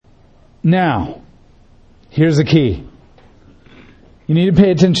Now, here's the key. You need to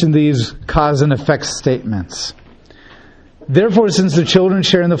pay attention to these cause and effect statements. Therefore, since the children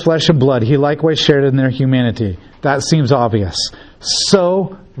share in the flesh and blood, he likewise shared in their humanity. That seems obvious.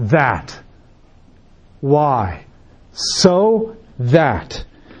 So that. Why? So that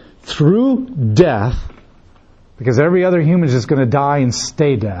through death, because every other human is just going to die and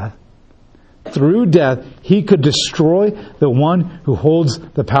stay dead, through death, he could destroy the one who holds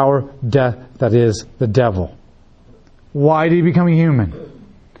the power of death, that is, the devil. Why did he become a human?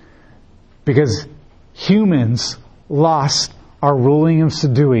 Because humans lost our ruling and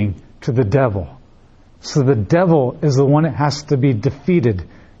subduing to the devil. So the devil is the one that has to be defeated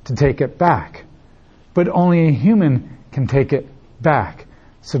to take it back. But only a human can take it back.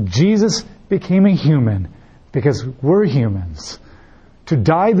 So Jesus became a human because we're humans. To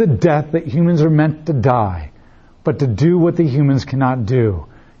die the death that humans are meant to die, but to do what the humans cannot do.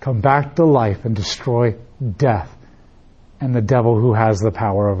 Come back to life and destroy death and the devil who has the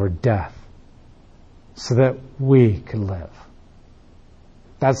power over death, so that we could live.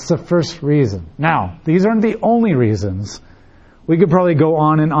 That's the first reason. Now, these aren't the only reasons. We could probably go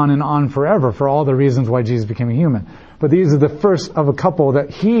on and on and on forever for all the reasons why Jesus became a human. But these are the first of a couple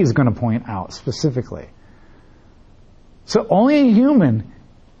that he's going to point out specifically. So only a human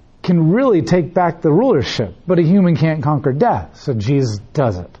can really take back the rulership, but a human can't conquer death. So Jesus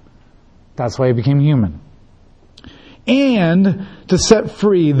does it. That's why he became human. And to set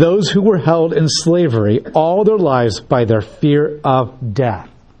free those who were held in slavery all their lives by their fear of death.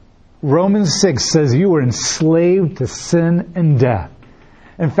 Romans 6 says you were enslaved to sin and death.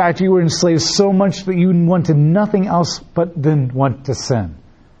 In fact, you were enslaved so much that you wanted nothing else but then want to sin.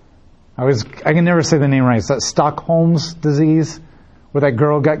 I can never say the name right. It's that Stockholm's disease, where that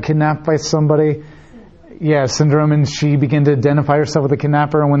girl got kidnapped by somebody. Yeah, syndrome, and she began to identify herself with the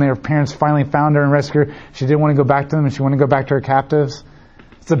kidnapper, and when their parents finally found her and rescued her, she didn't want to go back to them, and she wanted to go back to her captives.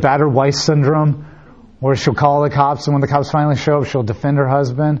 It's the battered wife syndrome, where she'll call the cops, and when the cops finally show up, she'll defend her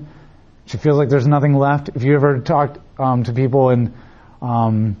husband. She feels like there's nothing left. If you ever talked to people in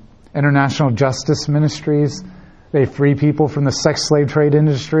international justice ministries, they free people from the sex slave trade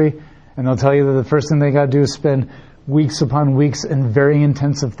industry, and they'll tell you that the first thing they got to do is spend weeks upon weeks in very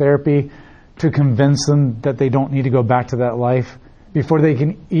intensive therapy to convince them that they don't need to go back to that life. Before they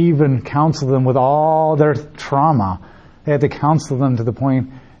can even counsel them with all their trauma, they have to counsel them to the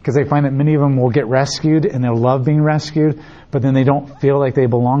point, because they find that many of them will get rescued and they'll love being rescued, but then they don't feel like they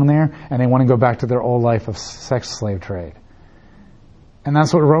belong there and they want to go back to their old life of sex slave trade. And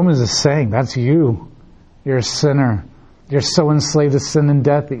that's what Romans is saying. That's you. You're a sinner. You're so enslaved to sin and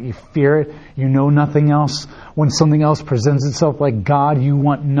death that you fear it. You know nothing else. When something else presents itself like God, you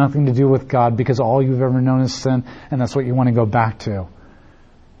want nothing to do with God because all you've ever known is sin, and that's what you want to go back to.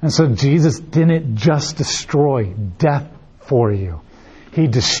 And so Jesus didn't just destroy death for you. He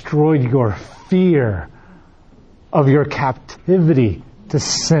destroyed your fear of your captivity to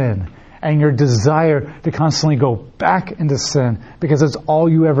sin and your desire to constantly go back into sin because that's all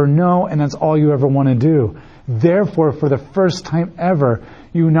you ever know and that's all you ever want to do. Therefore, for the first time ever,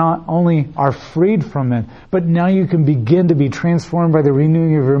 you not only are freed from it, but now you can begin to be transformed by the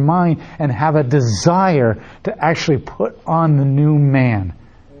renewing of your mind and have a desire to actually put on the new man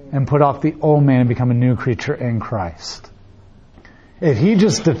and put off the old man and become a new creature in Christ. If he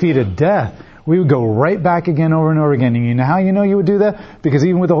just defeated death, we would go right back again over and over again. And you know how you know you would do that? Because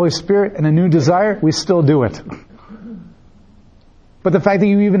even with the Holy Spirit and a new desire, we still do it. But the fact that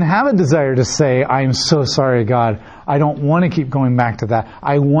you even have a desire to say, I am so sorry, God, I don't want to keep going back to that.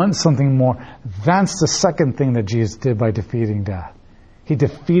 I want something more. That's the second thing that Jesus did by defeating death. He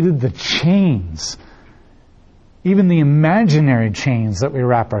defeated the chains, even the imaginary chains that we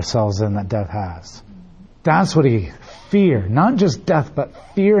wrap ourselves in that death has. That's what he feared. Not just death, but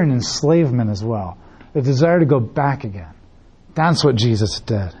fear and enslavement as well. The desire to go back again. That's what Jesus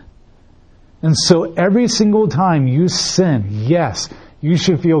did. And so every single time you sin, yes, you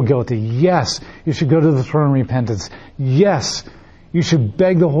should feel guilty. Yes, you should go to the throne of repentance. Yes, you should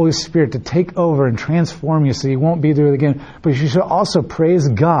beg the Holy Spirit to take over and transform you so you won't be there again. But you should also praise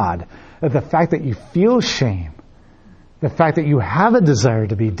God that the fact that you feel shame, the fact that you have a desire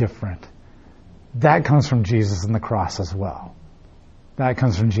to be different, that comes from Jesus and the cross as well. That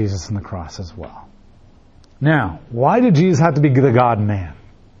comes from Jesus and the cross as well. Now, why did Jesus have to be the God-man?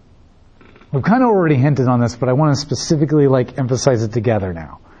 We've kind of already hinted on this, but I want to specifically emphasize it together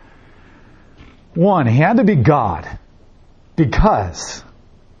now. One, he had to be God because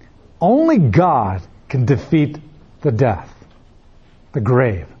only God can defeat the death, the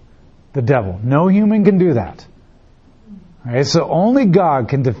grave, the devil. No human can do that. All right, so only God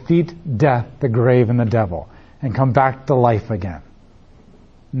can defeat death, the grave, and the devil, and come back to life again.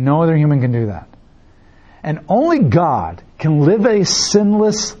 No other human can do that. And only God can live a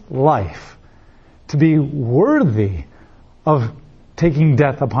sinless life to be worthy of taking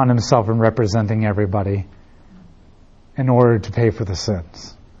death upon himself and representing everybody in order to pay for the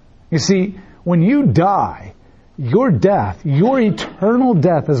sins. You see, when you die, your death, your eternal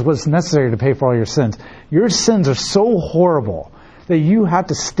death is what's necessary to pay for all your sins. Your sins are so horrible that you have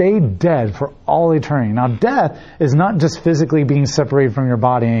to stay dead for all eternity. Now, death is not just physically being separated from your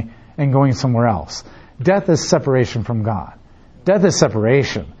body and going somewhere else. Death is separation from God. Death is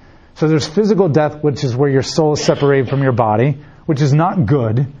separation. So there's physical death, which is where your soul is separated from your body, which is not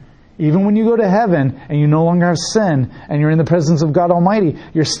good. Even when you go to heaven and you no longer have sin and you're in the presence of God Almighty,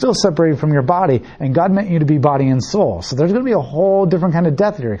 you're still separated from your body, and God meant you to be body and soul. So there's going to be a whole different kind of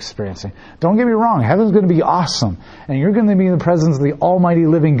death you're experiencing. Don't get me wrong, heaven's going to be awesome, and you're going to be in the presence of the Almighty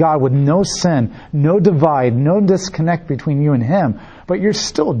living God with no sin, no divide, no disconnect between you and Him, but you're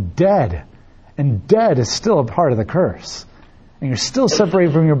still dead, and dead is still a part of the curse. And you're still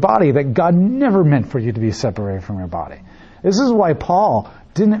separated from your body that God never meant for you to be separated from your body. This is why Paul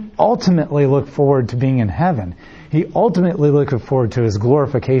didn't ultimately look forward to being in heaven. He ultimately looked forward to his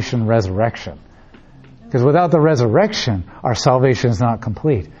glorification resurrection. Because without the resurrection, our salvation is not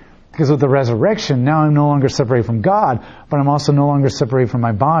complete. Because with the resurrection, now I'm no longer separated from God, but I'm also no longer separated from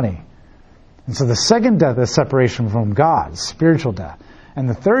my body. And so the second death is separation from God, spiritual death. And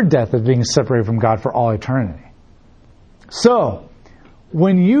the third death is being separated from God for all eternity. So,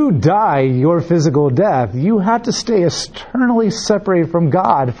 when you die your physical death, you have to stay eternally separated from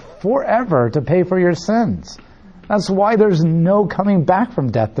God forever to pay for your sins. That's why there's no coming back from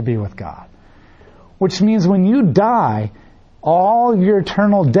death to be with God. Which means when you die, all your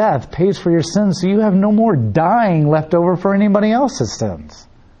eternal death pays for your sins, so you have no more dying left over for anybody else's sins.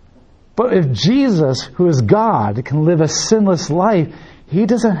 But if Jesus, who is God, can live a sinless life, He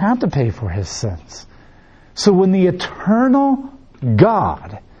doesn't have to pay for His sins. So when the eternal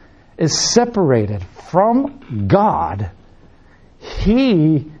God is separated from God,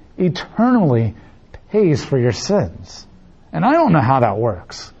 He eternally pays for your sins. And I don't know how that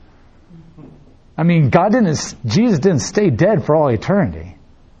works. I mean, Jesus didn't stay dead for all eternity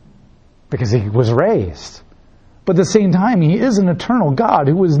because He was raised. But at the same time, He is an eternal God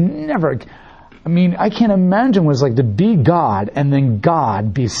who was never... I mean, I can't imagine what it's like to be God and then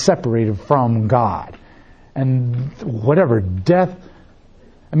God be separated from God. And whatever, death...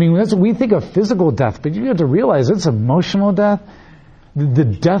 I mean, we think of physical death, but you have to realize it's emotional death. The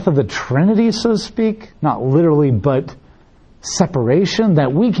death of the Trinity, so to speak. Not literally, but separation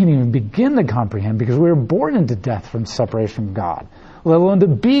that we can't even begin to comprehend because we were born into death from separation from God. Let alone to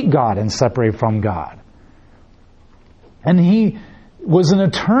be God and separate from God. And He was an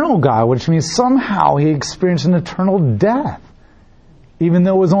eternal God, which means somehow He experienced an eternal death. Even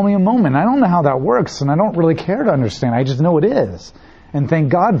though it was only a moment. I don't know how that works, and I don't really care to understand. I just know it is. And thank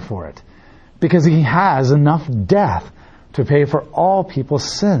God for it. Because He has enough death to pay for all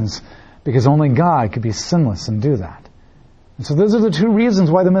people's sins. Because only God could be sinless and do that. And so those are the two reasons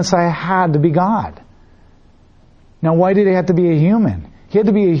why the Messiah had to be God. Now, why did He have to be a human? He had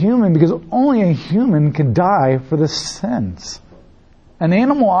to be a human because only a human could die for the sins. An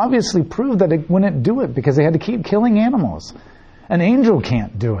animal obviously proved that it wouldn't do it because they had to keep killing animals. An angel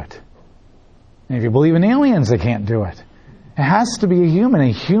can't do it. And if you believe in aliens, they can't do it. It has to be a human.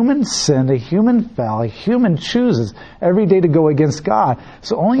 A human sinned, a human fell, a human chooses every day to go against God.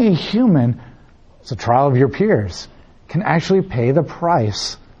 So only a human, it's a trial of your peers, can actually pay the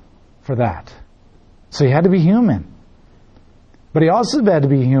price for that. So He had to be human. But He also had to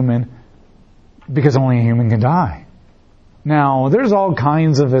be human because only a human can die. Now, there's all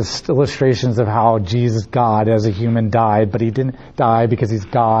kinds of illustrations of how Jesus, God, as a human died, but He didn't die because He's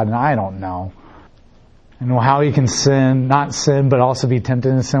God, and I don't know. And how He can sin, not sin, but also be tempted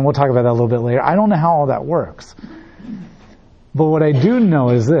in sin. We'll talk about that a little bit later. I don't know how all that works. But what I do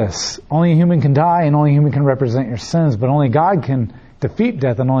know is this. Only a human can die, and only a human can represent your sins, but only God can defeat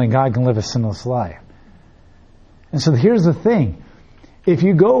death, and only God can live a sinless life. And so here's the thing. If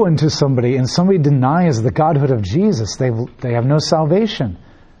you go into somebody and somebody denies the godhood of Jesus, they have no salvation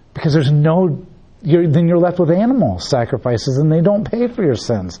because then you're left with animal sacrifices and they don't pay for your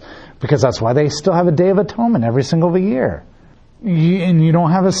sins because that's why they still have a Day of Atonement every single year. And you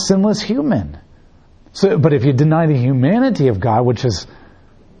don't have a sinless human. But if you deny the humanity of God,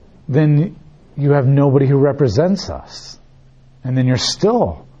 then you have nobody who represents us. And then you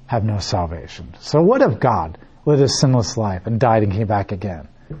still have no salvation. So what if God lived a sinless life and died and came back again?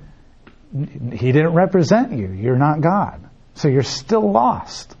 He didn't represent you. You're not God. So you're still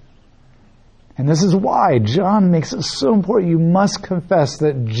lost. And this is why John makes it so important. You must confess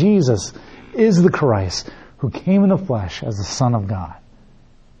that Jesus is the Christ who came in the flesh as the Son of God.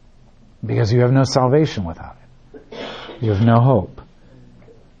 Because you have no salvation without it. You have no hope.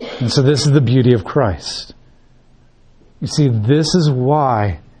 And so this is the beauty of Christ. You see, this is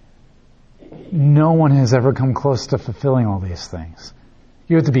why no one has ever come close to fulfilling all these things.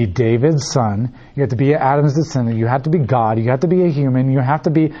 You have to be David's son. You have to be Adam's descendant. You have to be God. You have to be a human. You have to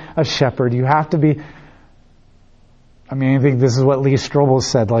be a shepherd. You have to be... I think this is what Lee Strobel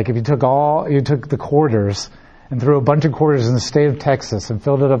said. Like, if you took the quarters and threw a bunch of quarters in the state of Texas and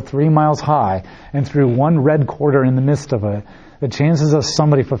filled it up 3 miles high and threw one red quarter in the midst of it, the chances of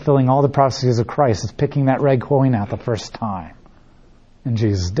somebody fulfilling all the prophecies of Christ is picking that red coin out the first time. And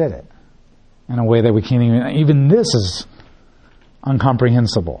Jesus did it in a way that we can't even this is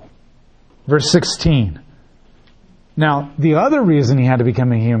incomprehensible. Verse 16. Now, the other reason he had to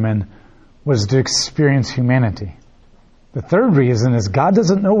become a human was to experience humanity. The third reason is God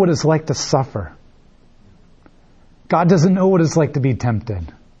doesn't know what it's like to suffer. God doesn't know what it's like to be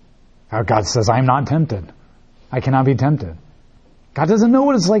tempted. God says, I'm not tempted. I cannot be tempted. God doesn't know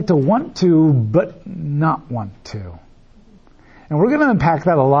what it's like to want to, but not want to. And we're going to unpack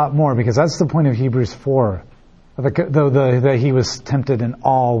that a lot more, because that's the point of Hebrews 4. That he was tempted in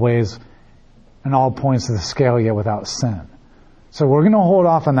all ways, in all points of the scale, yet without sin. So we're going to hold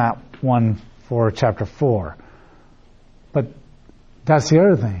off on that one for chapter 4. But that's the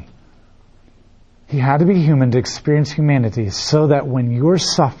other thing. He had to be human to experience humanity, so that when you're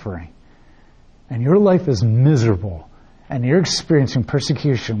suffering and your life is miserable and you're experiencing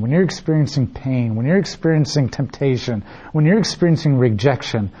persecution, when you're experiencing pain, when you're experiencing temptation, when you're experiencing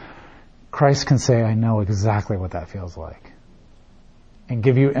rejection, Christ can say, I know exactly what that feels like, and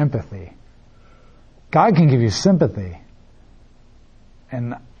give you empathy. God can give you sympathy.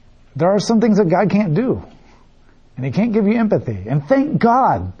 And there are some things that God can't do. And He can't give you empathy. And thank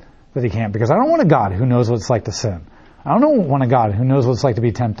God that He can't, because I don't want a God who knows what it's like to sin. I don't want a God who knows what it's like to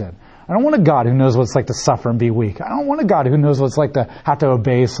be tempted. I don't want a God who knows what it's like to suffer and be weak. I don't want a God who knows what it's like to have to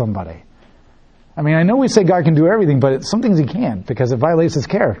obey somebody. I know we say God can do everything, but some things He can't, because it violates His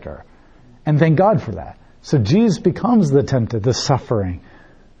character. And thank God for that. So Jesus becomes the tempted, the suffering,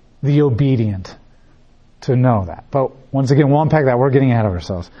 the obedient, to know that. But once again, we'll unpack that. We're getting ahead of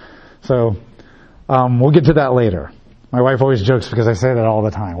ourselves. So we'll get to that later. My wife always jokes because I say that all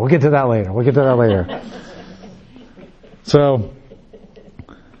the time. We'll get to that later. So,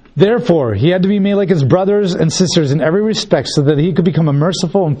 therefore, He had to be made like His brothers and sisters in every respect, so that He could become a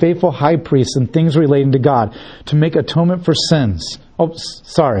merciful and faithful high priest in things relating to God, to make atonement for sins.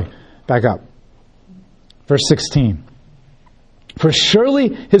 Back up. Verse 16. For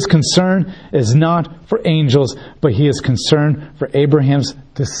surely His concern is not for angels, but He is concerned for Abraham's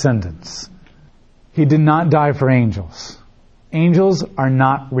descendants. He did not die for angels. Angels are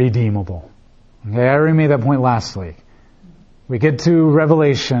not redeemable. Okay, I already made that point last week. We get to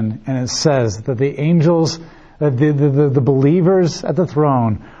Revelation, and it says that the angels, the believers at the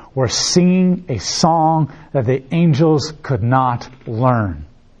throne, were singing a song that the angels could not learn.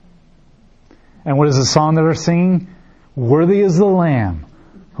 And what is the song that they're singing? Worthy is the Lamb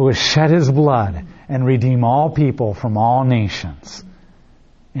who has shed His blood and redeemed all people from all nations.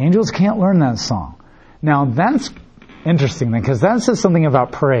 Angels can't learn that song. Now that's interesting, because that says something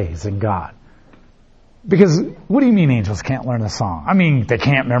about praise in God. Because what do you mean angels can't learn the song? They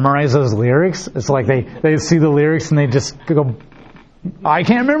can't memorize those lyrics? It's like they see the lyrics and they just go, I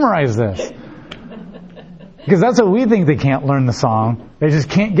can't memorize this. Because that's what we think they can't learn the song. They just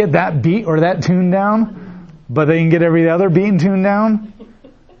can't get that beat or that tune down, but they can get every other beat and tune down.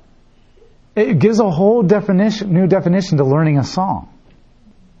 It gives a whole new definition to learning a song.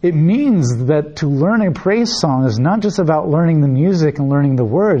 It means that to learn a praise song is not just about learning the music and learning the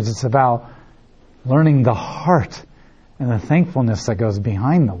words. It's about learning the heart and the thankfulness that goes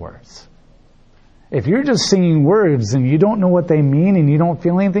behind the words. If you're just singing words and you don't know what they mean and you don't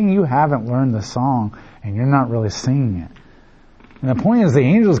feel anything, you haven't learned the song and you're not really singing it. And the point is, the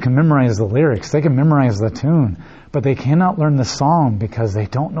angels can memorize the lyrics. They can memorize the tune, but they cannot learn the song because they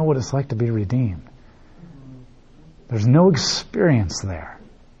don't know what it's like to be redeemed. There's no experience there.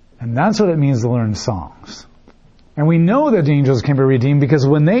 And that's what it means to learn songs. And we know that angels can be redeemed because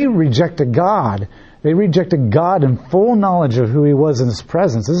when they rejected God in full knowledge of who He was in His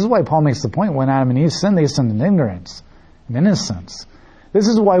presence. This is why Paul makes the point, when Adam and Eve sinned, they sinned in ignorance and innocence. This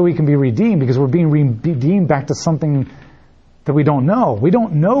is why we can be redeemed, because we're being redeemed back to something that we don't know. We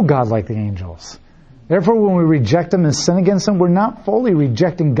don't know God like the angels. Therefore, when we reject Him and sin against Him, we're not fully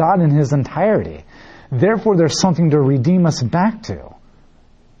rejecting God in His entirety. Therefore, there's something to redeem us back to.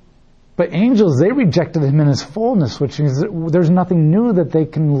 But angels, they rejected him in his fullness, which means that there's nothing new that they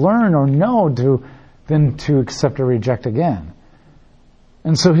can learn or know than to accept or reject again.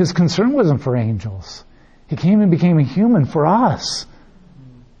 And so his concern wasn't for angels. He came and became a human for us.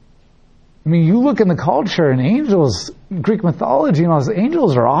 I mean, you look in the culture and angels, Greek mythology and all this,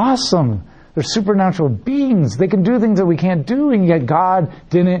 angels are awesome. They're supernatural beings. They can do things that we can't do, and yet God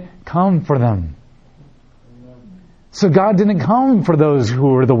didn't come for them. So God didn't come for those who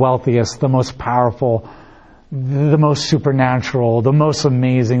were the wealthiest, the most powerful, the most supernatural, the most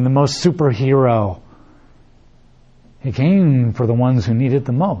amazing, the most superhero. He came for the ones who need it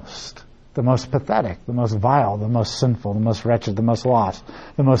the most pathetic, the most vile, the most sinful, the most wretched, the most lost,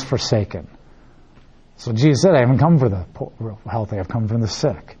 the most forsaken. So Jesus said, I haven't come for the healthy, I've come for the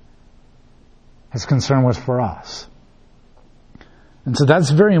sick. His concern was for us. And so that's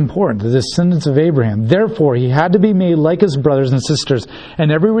very important, the descendants of Abraham. Therefore, he had to be made like his brothers and sisters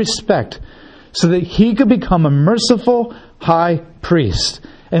in every respect, so that he could become a merciful high priest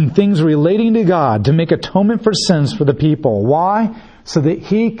in things relating to God, to make atonement for sins for the people. Why? So that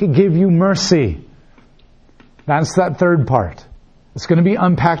he could give you mercy. That's that third part. It's going to be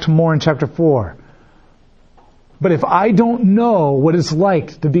unpacked more in chapter 4. But if I don't know what it's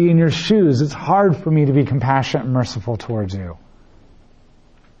like to be in your shoes, it's hard for me to be compassionate and merciful towards you.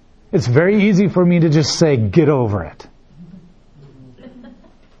 It's very easy for me to just say, get over it.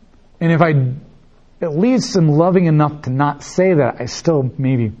 And if I at least am loving enough to not say that, I still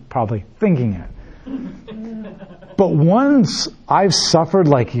probably thinking it. But once I've suffered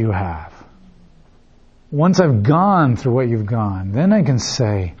like you have, once I've gone through what you've gone, then I can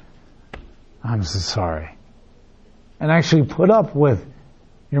say, I'm so sorry. And actually put up with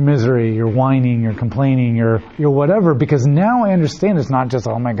your misery, your whining, your complaining, your whatever, because now I understand it's not just,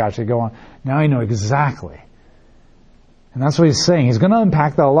 oh my gosh, you go on. Now I know exactly. And that's what he's saying. He's going to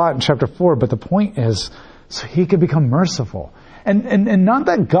unpack that a lot in chapter 4, but the point is, so he could become merciful. And not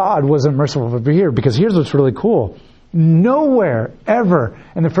that God wasn't merciful over here, because here's what's really cool. Nowhere ever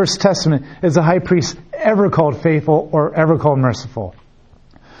in the First Testament is a high priest ever called faithful or ever called merciful.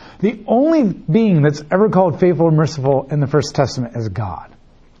 The only being that's ever called faithful or merciful in the First Testament is God.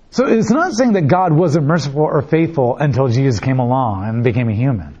 So it's not saying that God wasn't merciful or faithful until Jesus came along and became a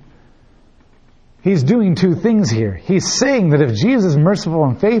human. He's doing two things here. He's saying that if Jesus is merciful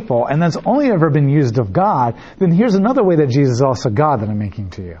and faithful, and that's only ever been used of God, then here's another way that Jesus is also God that I'm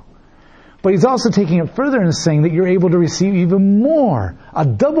making to you. But he's also taking it further and saying that you're able to receive even more, a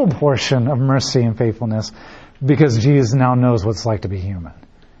double portion of mercy and faithfulness, because Jesus now knows what it's like to be human.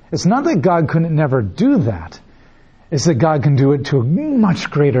 It's not that God couldn't never do that. It's that God can do it to a much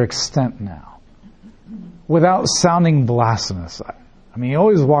greater extent now, without sounding blasphemous. I mean, you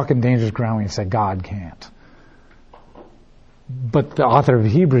always walk in dangerous ground when you say God can't. But the author of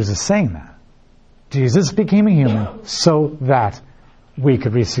Hebrews is saying that. Jesus became a human so that we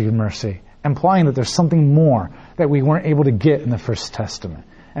could receive mercy, implying that there's something more that we weren't able to get in the First Testament.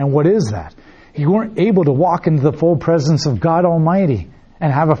 And what is that? You weren't able to walk into the full presence of God Almighty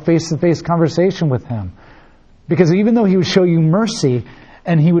and have a face-to-face conversation with Him. Because even though He would show you mercy,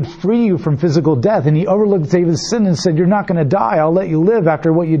 and He would free you from physical death, and He overlooked David's sin and said, you're not going to die, I'll let you live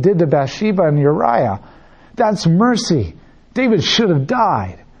after what you did to Bathsheba and Uriah. That's mercy. David should have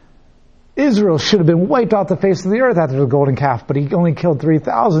died. Israel should have been wiped off the face of the earth after the golden calf, but He only killed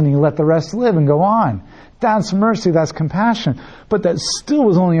 3,000, He let the rest live and go on. That's mercy, that's compassion. But that still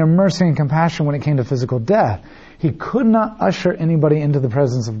was only a mercy and compassion when it came to physical death. He could not usher anybody into the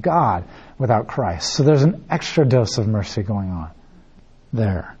presence of God without Christ. So there's an extra dose of mercy going on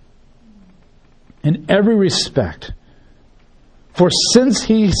there. In every respect. For since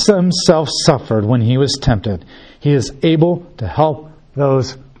He Himself suffered when He was tempted, He is able to help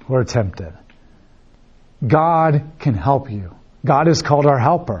those who are tempted. God can help you. God is called our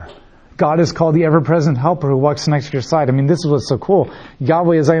helper. God is called the ever-present helper who walks next to your side. I mean, this is what's so cool.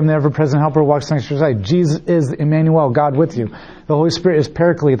 Yahweh is I am the ever-present helper who walks next to your side. Jesus is Emmanuel, God with you. The Holy Spirit is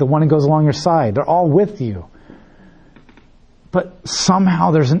Paraclete, the one who goes along your side. They're all with you. But somehow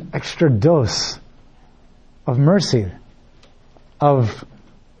there's an extra dose of mercy, of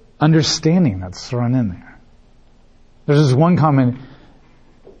understanding that's thrown in there. There's this one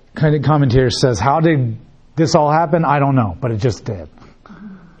commentator says, how did this all happen? I don't know, but it just did.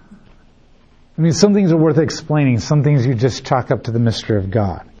 I mean, some things are worth explaining. Some things you just chalk up to the mystery of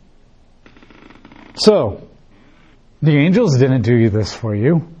God. So, the angels didn't do this for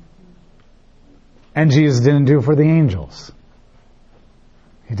you. And Jesus didn't do it for the angels.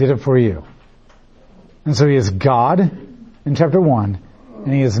 He did it for you. And so He is God in chapter 1,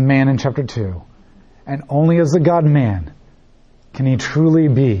 and He is man in chapter 2. And only as the God-man can he truly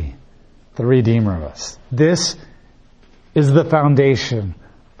be the Redeemer of us. This is the foundation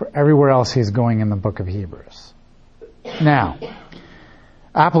for everywhere else he's going in the book of Hebrews. Now,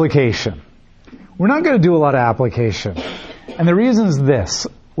 application. We're not going to do a lot of application. And the reason is this.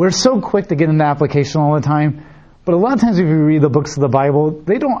 We're so quick to get into application all the time, but a lot of times if you read the books of the Bible,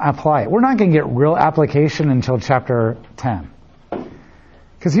 they don't apply it. We're not going to get real application until chapter 10.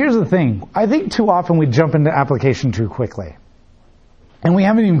 Because here's the thing. I think too often we jump into application too quickly. And we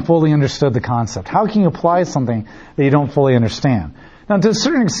haven't even fully understood the concept. How can you apply something that you don't fully understand? Now, to a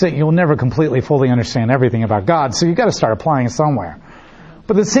certain extent, you'll never completely fully understand everything about God, so you've got to start applying it somewhere.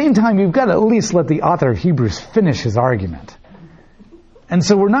 But at the same time, you've got to at least let the author of Hebrews finish his argument. And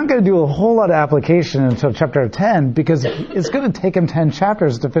so we're not going to do a whole lot of application until chapter 10, because it's going to take him 10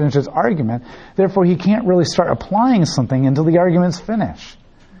 chapters to finish his argument. Therefore, he can't really start applying something until the argument's finished.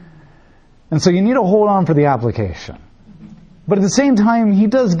 And so you need to hold on for the application. But at the same time, he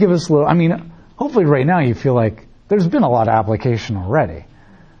does give us a little, hopefully right now you feel like there's been a lot of application already.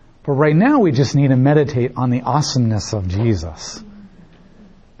 But right now we just need to meditate on the awesomeness of Jesus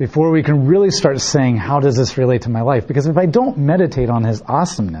before we can really start saying, how does this relate to my life? Because if I don't meditate on his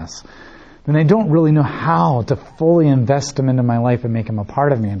awesomeness, then I don't really know how to fully invest him into my life and make him a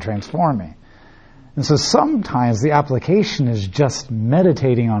part of me and transform me. And so sometimes the application is just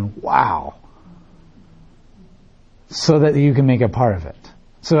meditating on, wow, so that you can make a part of it.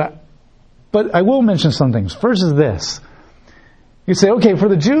 But I will mention some things. First is this. You say, okay, for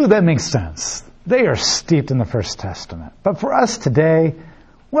the Jew, that makes sense. They are steeped in the First Testament. But for us today,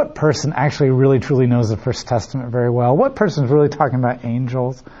 what person actually really truly knows the First Testament very well? What person is really talking about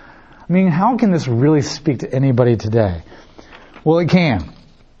angels? How can this really speak to anybody today? Well, it can.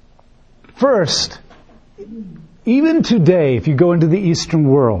 First, even today, if you go into the Eastern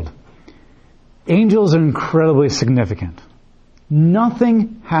world, angels are incredibly significant.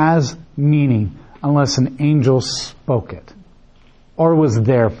 Nothing has meaning unless an angel spoke it or was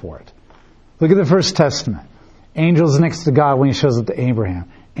there for it. Look at the First Testament. Angels next to God when he shows up to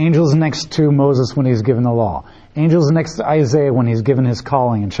Abraham. Angels next to Moses when he's given the law. Angels next to Isaiah when he's given his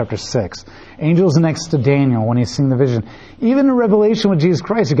calling in chapter 6. Angels next to Daniel when he's seen the vision. Even in Revelation with Jesus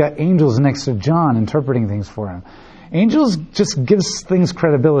Christ, you got angels next to John interpreting things for him. Angels just gives things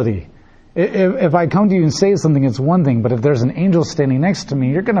credibility. If I come to you and say something, it's one thing, but if there's an angel standing next to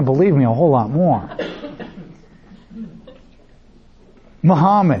me, you're going to believe me a whole lot more.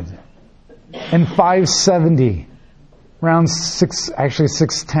 Muhammad in 570, around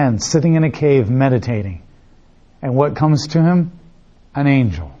 610, sitting in a cave meditating. And what comes to him? An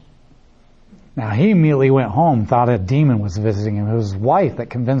angel. Now, he immediately went home, thought a demon was visiting him. It was his wife that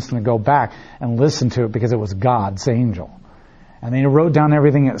convinced him to go back and listen to it because it was God's angel. And then he wrote down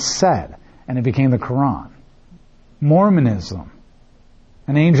everything it said, and it became the Quran. Mormonism.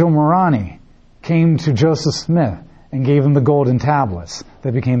 An angel Moroni came to Joseph Smith and gave him the golden tablets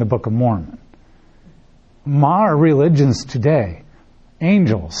that became the Book of Mormon. Our religions today,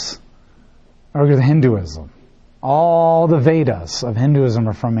 angels, are Hinduism. All the Vedas of Hinduism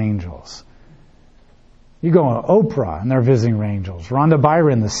are from angels. You go on Oprah and they're visiting angels. Rhonda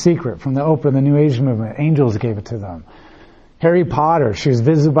Byron, The Secret, from the Oprah, the New Age movement, angels gave it to them. Harry Potter, she was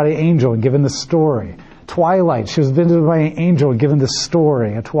visited by an angel and given the story. Twilight, she was visited by an angel and given the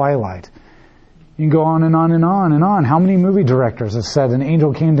story of Twilight. You can go on and on and on and on. How many movie directors have said, an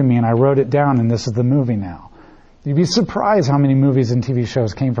angel came to me and I wrote it down and this is the movie now? You'd be surprised how many movies and TV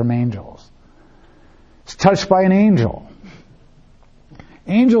shows came from angels. It's touched by an angel.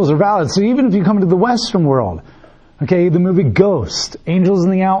 Angels are valid. So even if you come to the Western world, okay, the movie Ghost, Angels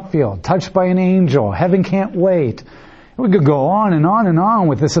in the Outfield, touched by an angel, Heaven Can't Wait. We could go on and on and on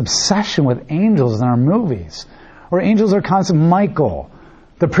with this obsession with angels in our movies. Or angels are constant. Michael,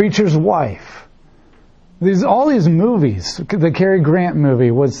 The Preacher's Wife. All these movies, the Cary Grant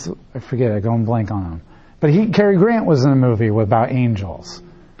movie was, I forget, I'm going blank on them. But Cary Grant was in a movie about angels.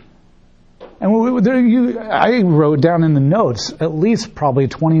 And I wrote down in the notes at least probably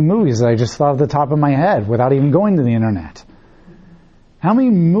 20 movies that I just thought at the top of my head without even going to the internet. How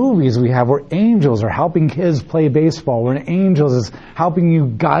many movies we have where angels are helping kids play baseball, where an angel is helping you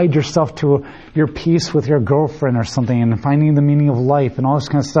guide yourself to your peace with your girlfriend or something and finding the meaning of life and all this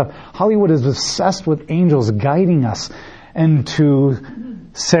kind of stuff. Hollywood is obsessed with angels guiding us into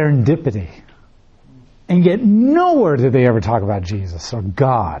serendipity. And yet nowhere do they ever talk about Jesus or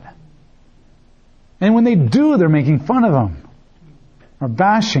God. And when they do, they're making fun of him or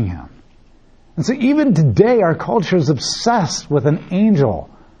bashing him. And so even today, our culture is obsessed with an angel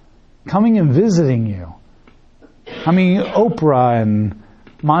coming and visiting you. Oprah and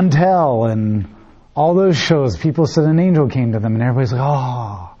Montel and All those shows, people said an angel came to them, and everybody's like,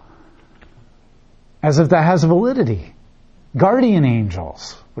 oh. As if that has validity. Guardian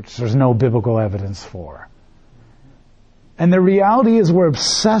angels, which there's no biblical evidence for. And the reality is we're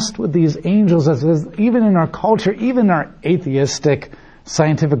obsessed with these angels, as even in our culture, even in our atheistic,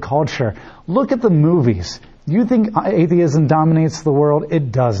 scientific culture. Look at the movies. You think atheism dominates the world?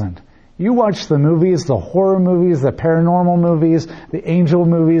 It doesn't. You watch the movies, the horror movies, the paranormal movies, the angel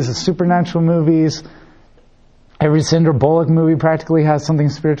movies, the supernatural movies. Every Sandra Bullock movie practically has something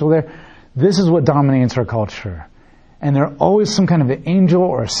spiritual there. This is what dominates our culture. And there's always some kind of an angel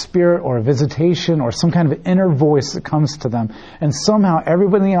or a spirit or a visitation or some kind of an inner voice that comes to them. And somehow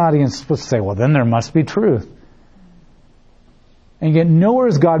everybody in the audience is supposed to say, well, then there must be truth. And yet nowhere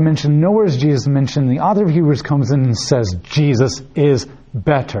is God mentioned, nowhere is Jesus mentioned. The author of Hebrews comes in and says, Jesus is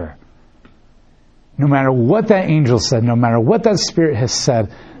better. No matter what that angel said, no matter what that spirit has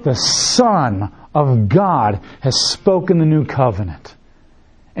said, the Son of God has spoken the new covenant.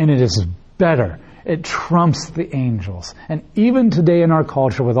 And it is better. It trumps the angels. And even today in our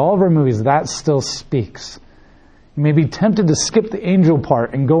culture, with all of our movies, that still speaks. You may be tempted to skip the angel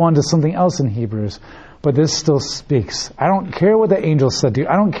part and go on to something else in Hebrews, but this still speaks. I don't care what the angel said to you.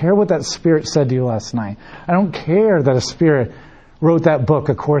 I don't care what that spirit said to you last night. I don't care that a spirit wrote that book,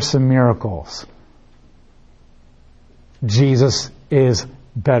 A Course in Miracles. Jesus is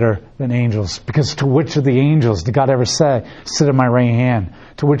better than angels. Because to which of the angels did God ever say, sit at my right hand?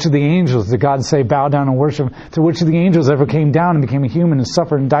 To which of the angels did God say, bow down and worship? To which of the angels ever came down and became a human and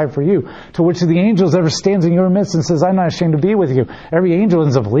suffered and died for you? To which of the angels ever stands in your midst and says, I'm not ashamed to be with you? Every angel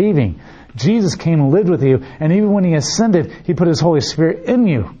ends up leaving. Jesus came and lived with you, and even when He ascended, He put His Holy Spirit in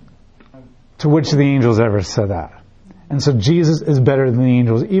you. To which of the angels ever said that? And so Jesus is better than the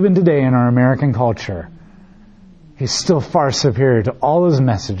angels, even today in our American culture. He's still far superior to all those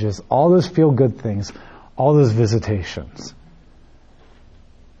messages, all those feel-good things, all those visitations.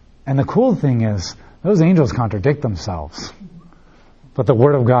 And the cool thing is, those angels contradict themselves. But the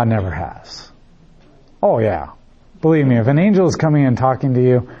Word of God never has. Oh yeah. Believe me, if an angel is coming and talking to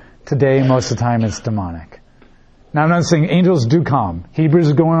you, today most of the time it's demonic. Now I'm not saying angels do come. Hebrews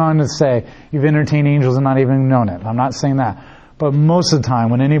is going on to say, you've entertained angels and not even known it. I'm not saying that. But most of the time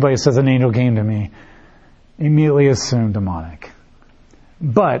when anybody says an angel came to me, immediately assume demonic.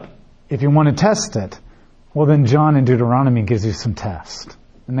 But if you want to test it, well then John in Deuteronomy gives you some tests.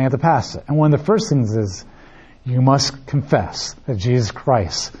 And they have to pass it. And one of the first things is you must confess that Jesus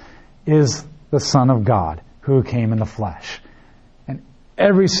Christ is the Son of God who came in the flesh. And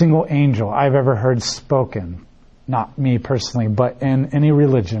every single angel I've ever heard spoken, not me personally, but in any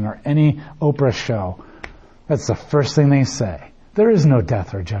religion or any Oprah show, that's the first thing they say. There is no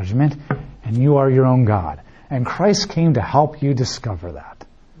death or judgment, and you are your own God. And Christ came to help you discover that.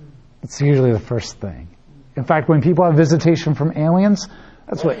 It's usually the first thing. In fact, when people have visitation from aliens,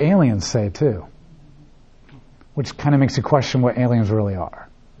 that's what aliens say too. Which kind of makes you question what aliens really are.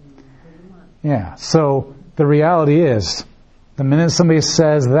 Yeah, so the reality is, the minute somebody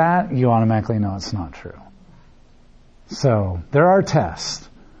says that, you automatically know it's not true. So, there are tests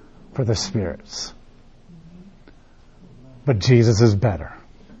for the spirits. But Jesus is better.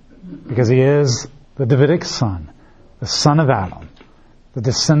 Because He is the Davidic son, the son of Adam, the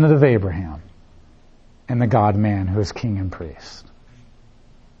descendant of Abraham, and the God-man who is king and priest.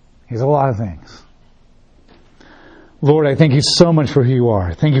 He's a lot of things. Lord, I thank You so much for who You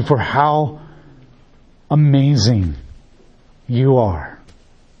are. Thank You for how amazing You are.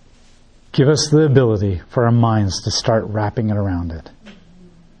 Give us the ability for our minds to start wrapping it around it.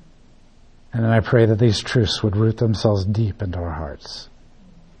 And then I pray that these truths would root themselves deep into our hearts.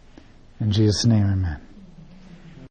 In Jesus' name, amen.